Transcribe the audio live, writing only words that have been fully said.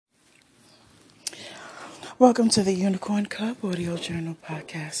Welcome to the Unicorn Cup Audio Journal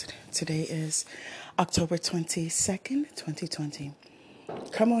Podcast. Today is October 22nd, 2020.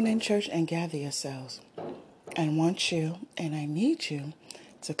 Come on in, church, and gather yourselves. I want you, and I need you,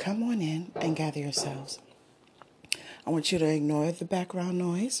 to come on in and gather yourselves. I want you to ignore the background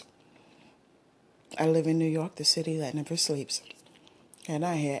noise. I live in New York, the city that never sleeps, and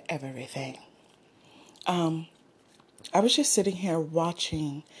I hear everything. I was just sitting here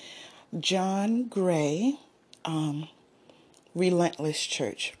watching John Gray, Relentless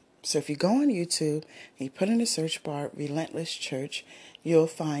Church. So if you go on YouTube and you put in the search bar Relentless Church, you'll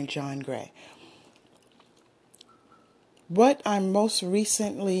find John Gray. What I'm watching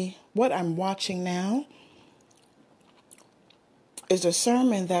now is a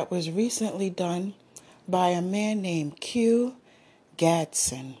sermon that was recently done by a man named Q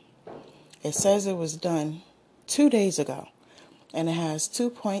Gadson. It says it was done 2 days ago, and it has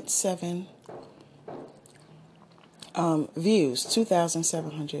 2.7 views,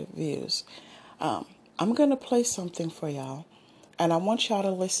 2,700 views. I'm going to play something for y'all, and I want y'all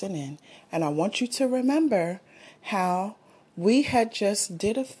to listen in, and I want you to remember how we had just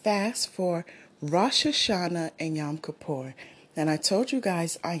did a fast for Rosh Hashanah and Yom Kippur, and I told you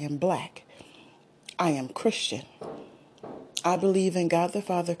guys I am black. I am Christian. I believe in God the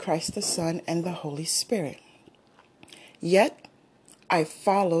Father, Christ the Son, and the Holy Spirit. Yet, I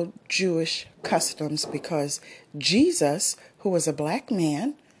followed Jewish customs because Jesus, who was a black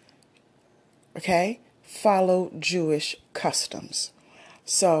man, followed Jewish customs.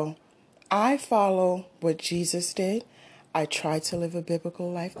 So, I follow what Jesus did. I try to live a biblical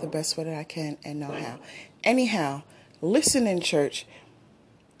life the best way that I can and know how. Anyhow, listen in church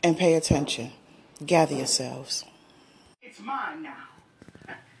and pay attention. Gather yourselves. It's mine now.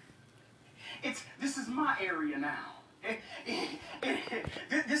 This is my area now.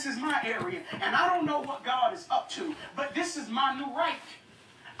 This is my area, and I don't know what God is up to, but this is my new right.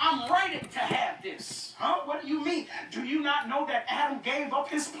 I'm righted to have this. Huh? What do you mean? Do you not know that Adam gave up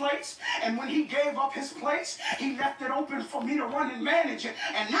his place? And when he gave up his place, he left it open for me to run and manage it.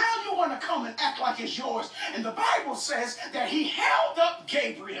 And now you want to come and act like it's yours. And the Bible says that he held up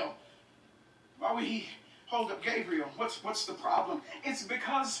Gabriel. Why would he hold up Gabriel? What's the problem? It's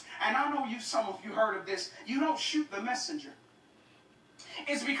because, and I know some of you heard of this, you don't shoot the messenger.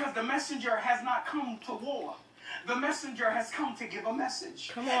 It's because the messenger has not come to war. The messenger has come to give a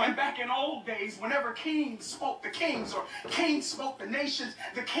message. Come on. And back in old days, whenever kings spoke to kings or kings spoke to nations,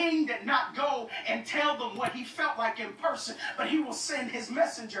 the king did not go and tell them what he felt like in person, but he will send his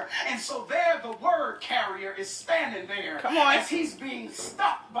messenger. And so there the word carrier is standing there. Come on. As he's being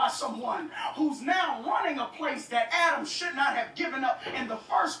stopped by someone who's now running a place that Adam should not have given up in the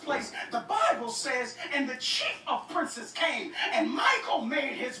first place. The Bible says, and the chief of princes came, and Michael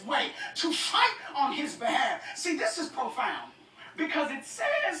made his way to fight on his behalf. See, this is profound because it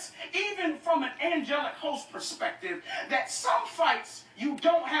says, even from an angelic host perspective, that some fights you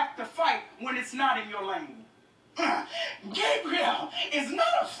don't have to fight when it's not in your lane. Gabriel is not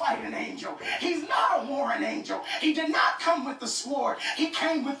a fighting angel. He's not a warring angel. He did not come with the sword. He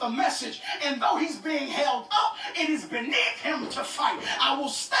came with a message. And though he's being held up, it is beneath him to fight. I will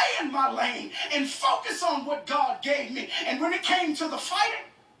stay in my lane and focus on what God gave me. And when it came to the fighting,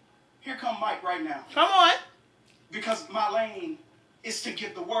 here come Mike right now. Come on. Because my lane is to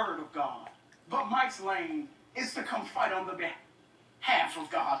give the word of God. But Mike's lane is to come fight on the behalf of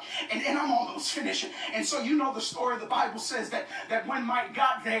God. And I'm almost finishing. And so you know the story. The Bible says that when Mike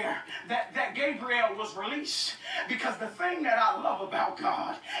got there, that Gabriel was released. Because the thing that I love about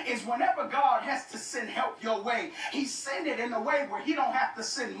God is whenever God has to send help your way, he sends it in a way where he don't have to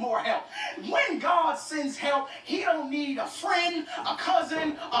send more help. When God sends help, he don't need a friend, a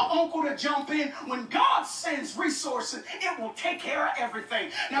cousin, an uncle to jump in. When God sends resources, it will take care of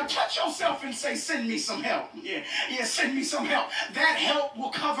everything. Now touch yourself and say, send me some help. Yeah, send me some help. That help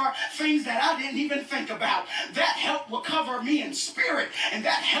will cover things that I didn't even think about. That help will cover me in spirit, and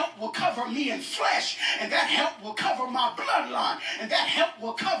that help will cover me in flesh, and that help will cover my bloodline, and that help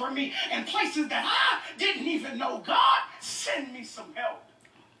will cover me in places that I didn't even know. God, send me some help.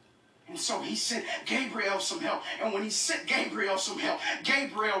 And so he sent Gabriel some help. And when he sent Gabriel some help,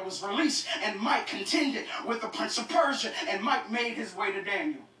 Gabriel was released, and Mike contended with the prince of Persia, and Mike made his way to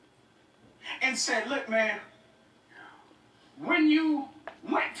Daniel and said, look, man, when you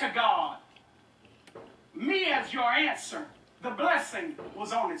went to God, me as your answer, the blessing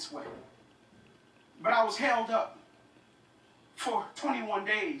was on its way. But I was held up for 21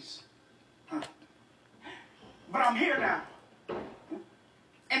 days. But I'm here now.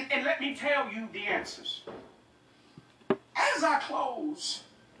 And let me tell you the answers. As I close,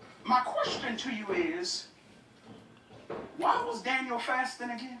 my question to you is, Why was Daniel fasting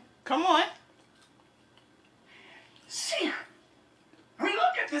again? Come on. See, we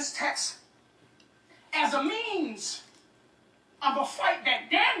look at this text as a means of a fight that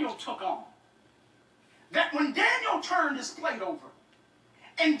Daniel took on. That when Daniel turned his plate over,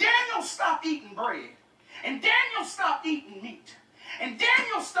 and Daniel stopped eating bread, and Daniel stopped eating meat, and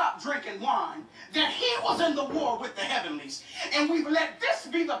Daniel stopped drinking wine, that he was in the war with the heavenlies. And we let this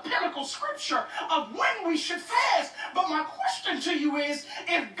be the pinnacle scripture of when we should fast. But my question to you is,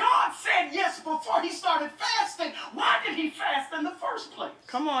 if God said yes before he started fasting, why did he fast in the first place?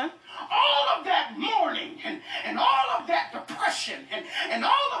 Come on. All of that mourning and all of that depression and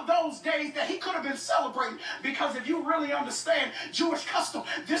all of those days that he could have been celebrating, because if you really understand Jewish custom,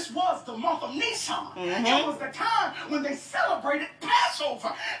 this was the month of Nisan. It was the time when they celebrated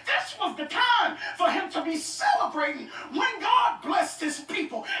Passover. This was the time for him to be celebrating when God blessed his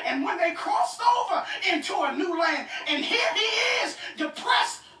people and when they crossed over into a new land. And here he is,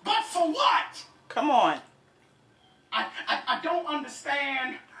 depressed, but for what? Come on. I don't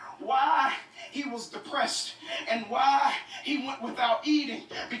understand why he was depressed and why he went without eating,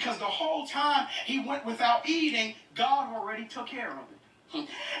 because the whole time he went without eating, God already took care of it.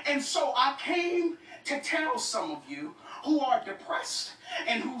 And so I came to tell some of you who are depressed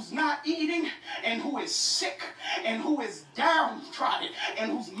and who's not eating and who is sick and who is downtrodden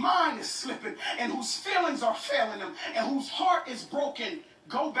and whose mind is slipping and whose feelings are failing them and whose heart is broken,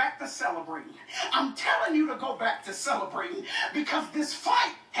 go back to celebrating. I'm telling you to go back to celebrating, because this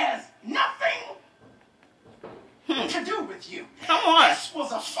fight has nothing to do with you. Come on. This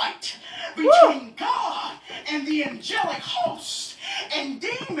was a fight between God and the angelic host and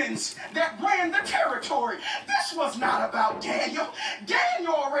demons that ran the territory. This was not about Daniel.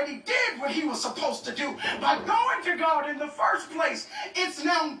 Daniel already did what he was supposed to do by going to God in the first place. It's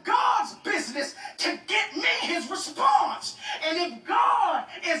now God's business to get me his response. And if God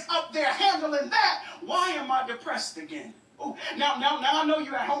is up there handling that, why am I depressed again? Ooh, now I know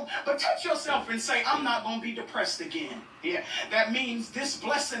you're at home, but touch yourself and say, I'm not going to be depressed again. Yeah, that means this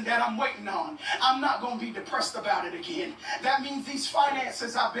blessing that I'm waiting on, I'm not going to be depressed about it again. That means these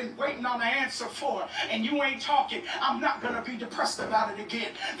finances I've been waiting on an answer for, and you ain't talking, I'm not going to be depressed about it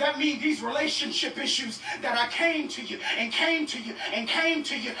again. That means these relationship issues that I came to you,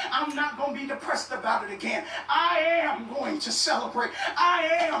 I'm not going to be depressed about it again. I am going to celebrate. I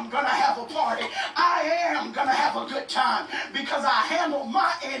am going to have a party. I am going to have a good time, because I handled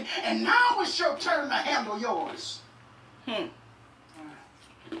my end, and now it's your turn to handle yours. In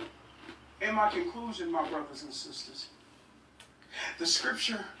my conclusion, my brothers and sisters, the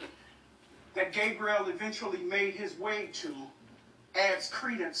scripture that Gabriel eventually made his way to adds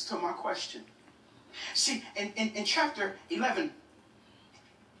credence to my question. See, in chapter 11,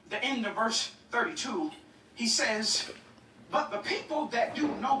 the end of verse 32, he says, but the people that do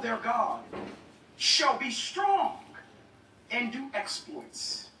know their God shall be strong and do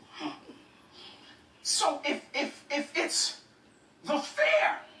exploits. So if it's the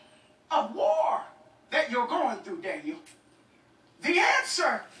fear of war that you're going through, Daniel, the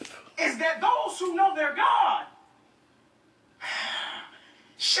answer is that those who know their God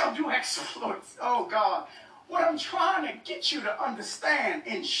shall do exploits. Oh, God. What I'm trying to get you to understand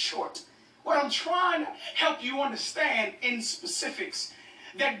in short, what I'm trying to help you understand in specifics,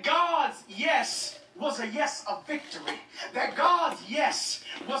 that God's yes was a yes of victory. That God's yes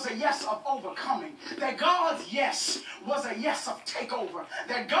was a yes of overcoming. That God's yes was a yes of takeover.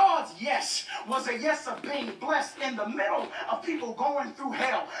 That God's yes was a yes of being blessed in the middle of people going through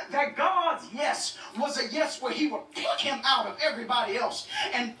hell. That God's yes was a yes where he would pluck him out of everybody else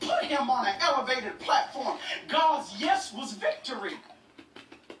and put him on an elevated platform. God's yes was victory.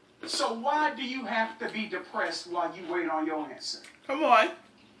 So why do you have to be depressed while you wait on your answer? Come on.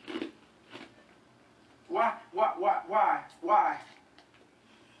 Why?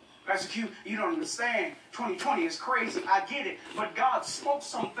 Pastor Q, you don't understand. 2020 is crazy. I get it. But God spoke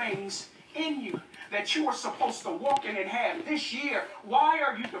some things in you that you were supposed to walk in and have this year. Why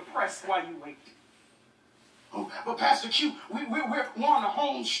are you depressed while you wait? Oh, but Pastor Q, we're on the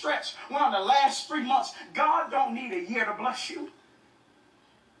home stretch. We're on the last 3 months. God don't need a year to bless you.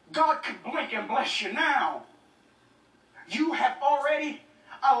 God could blink and bless you now. You have already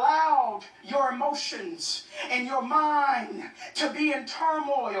allowed your emotions and your mind to be in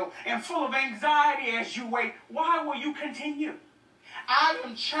turmoil and full of anxiety as you wait. Why will you continue? I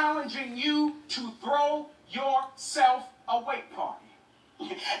am challenging you to throw yourself a wait party.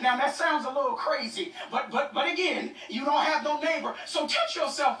 Now that sounds a little crazy, but again, you don't have no neighbor, so touch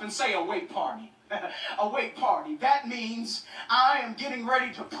yourself and say a wait party. A wait party. That means I am getting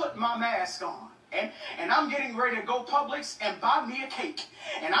ready to put my mask on. And I'm getting ready to go Publix and buy me a cake.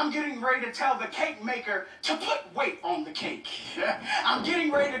 And I'm getting ready to tell the cake maker to put weight on the cake. I'm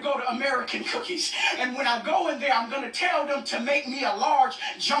getting ready to go to American Cookies. And when I go in there, I'm going to tell them to make me a large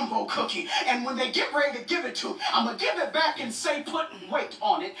jumbo cookie. And when they get ready to give it to me, I'm going to give it back and say, put weight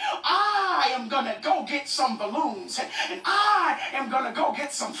on it. I am going to go get some balloons. And I am going to go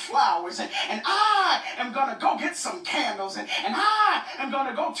get some flowers. And I am going to go get some candles. And I am going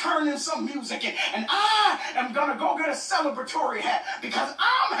to go turn in some music. And I am going to go get a celebratory hat because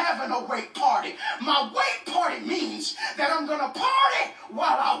I'm having a wait party. My wait party means that I'm going to party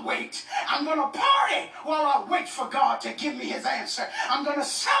while I wait. I'm going to party while I wait for God to give me his answer. I'm going to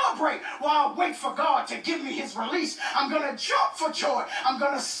celebrate while I wait for God to give me his release. I'm going to jump for joy. I'm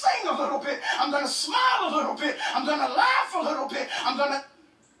going to sing a little bit. I'm going to smile a little bit. I'm going to laugh a little bit. I'm going to...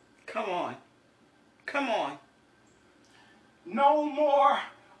 Come on. Come on. No more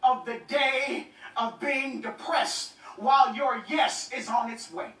of the day of being depressed while your yes is on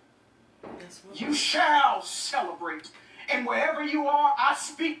its way. You shall celebrate. And wherever you are, I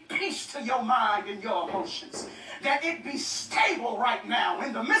speak peace to your mind and your emotions. That it be stable right now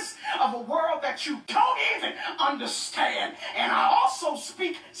in the midst of a world that you don't even understand. And I also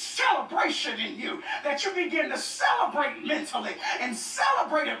speak celebration in you. That you begin to celebrate mentally and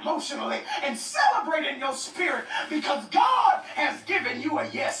celebrate emotionally and celebrate in your spirit because God has given you a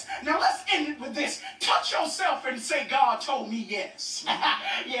yes. Now let's end it with this. Touch yourself and say, God told me yes.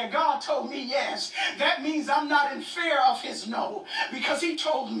 Yeah, God told me yes. That means I'm not in fear of his no because he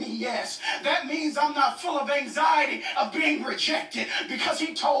told me yes. That means I'm not full of anxiety of being rejected because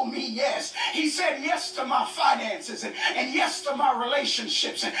he told me yes. He said yes to my finances and yes to my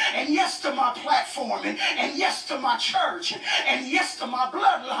relationships and yes to my platform and yes to my church and yes to my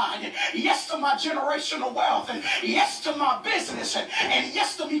bloodline and yes to my generational wealth and yes to my business and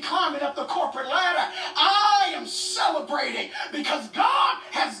yes to me climbing up the corporate ladder. I am celebrating because God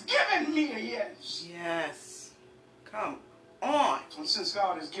has given me a yes. Yes. Come on. And since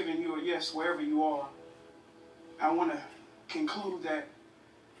God has given you a yes wherever you are, I want to conclude that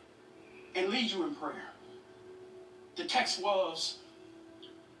and lead you in prayer. The text was,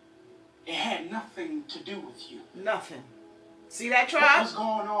 it had nothing to do with you. Nothing. See that, tribe? What was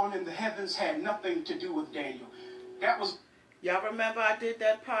going on in the heavens had nothing to do with Daniel. That was... Y'all remember I did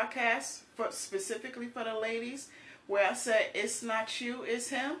that podcast specifically for the ladies where I said, it's not you, it's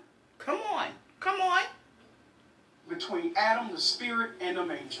him? Come on. Come on. Between Adam, the spirit, and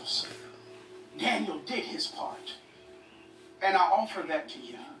them angels. Daniel did his part. And I offer that to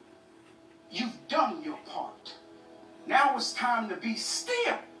you. You've done your part. Now it's time to be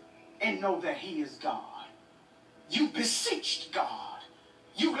still and know that he is God. You beseeched God.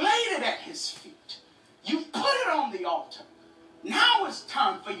 You laid it at his feet. You put it on the altar. Now it's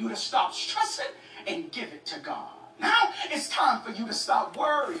time for you to stop stressing and give it to God. Now it's time for you to stop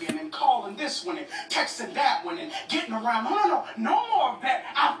worrying and calling this one and texting that one and getting around. No more of that.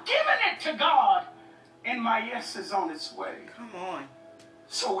 I've given it to God and my yes is on its way. Come on.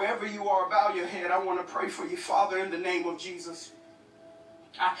 So wherever you are, bow your head. I want to pray for you, Father, in the name of Jesus.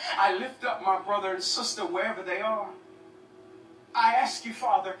 I lift up my brother and sister wherever they are. I ask you,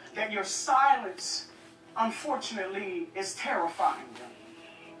 Father, that your silence, unfortunately, is terrifying them.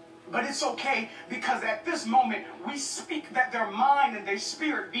 But it's okay because at this moment, we speak that their mind and their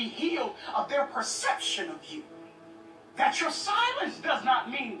spirit be healed of their perception of you. That your silence does not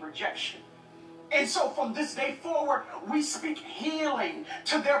mean rejection. And so from this day forward, we speak healing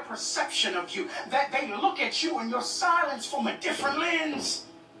to their perception of you. That they look at you and your silence from a different lens.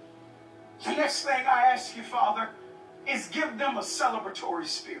 The next thing I ask you, Father, is give them a celebratory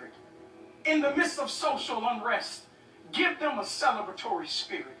spirit. In the midst of social unrest, give them a celebratory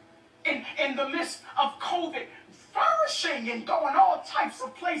spirit. In the midst of COVID flourishing and going all types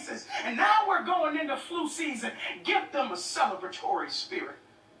of places, and now we're going into flu season, give them a celebratory spirit.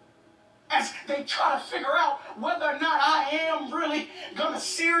 As they try to figure out whether or not I am really going to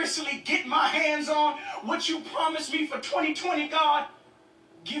seriously get my hands on what you promised me for 2020, God,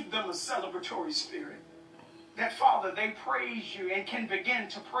 give them a celebratory spirit. That, Father, they praise you and can begin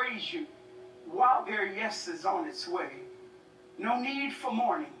to praise you while their yes is on its way. No need for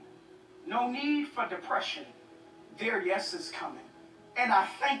mourning. No need for depression. Their yes is coming. And I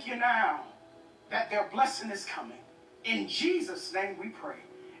thank you now that their blessing is coming. In Jesus' name we pray.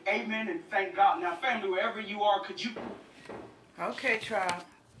 Amen and thank God. Now, family, wherever you are, could you... Okay, tribe.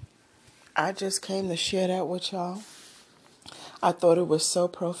 I just came to share that with y'all. I thought it was so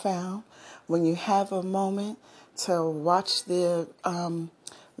profound. When you have a moment to watch the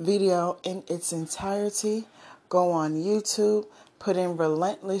video in its entirety, go on YouTube, put in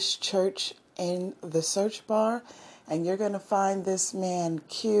Relentless Church in the search bar, and you're going to find this man,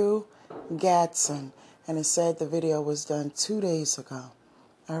 Q Gatson. And it said the video was done 2 days ago.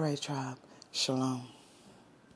 All right, tribe. Shalom.